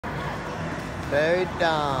Perry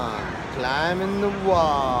Dawn climbing the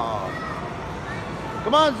wall.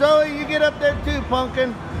 Come on, Zoe, you get up there too,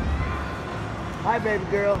 pumpkin. Hi, baby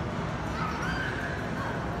girl.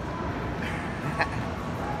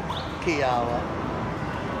 Kiawa.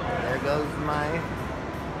 There goes my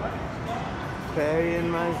Perry and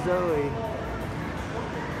my Zoe.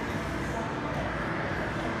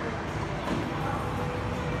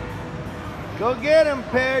 Go get him,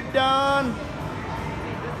 Perry Dawn. This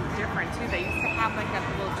is different too. They used to have like a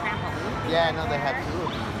little trampoline. Yeah, I know they have two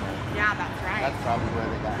of them. Yeah, that's right. That's probably where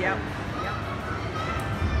they got Yep. them. Yep.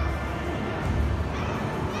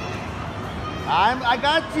 I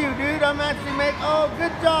got you, dude. I'm actually making. Oh,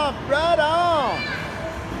 good job, right on.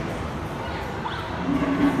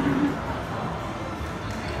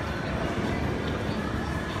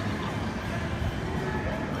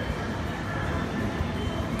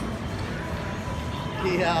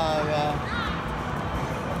 Yeah.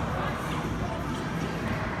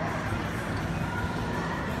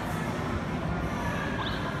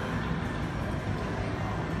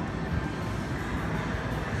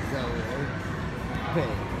 Hey,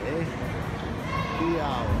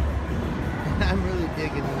 I'm really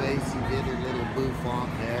digging the way she did her little bouffant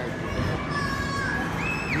there.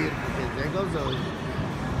 Beautiful kids. There goes Zoe.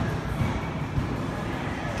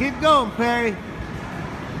 Keep going, Perry.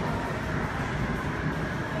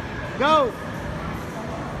 Go.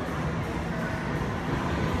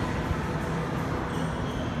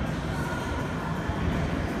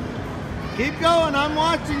 Keep going. I'm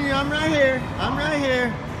watching you. I'm right here. I'm right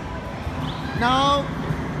here. No.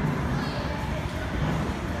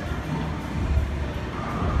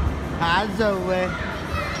 Hi, Zoe.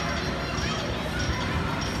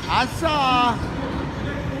 I saw.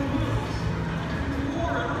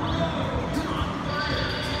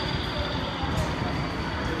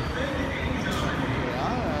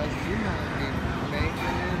 Yeah, she might be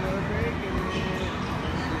making it or breaking it.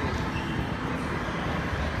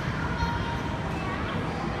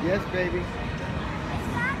 Yes, baby.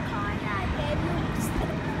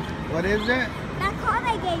 What is it? That card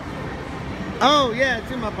I gave you. Oh, yeah, it's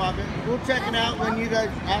in my pocket. We'll check it out when you guys,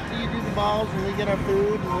 after you do the balls and we get our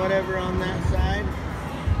food and whatever on that side.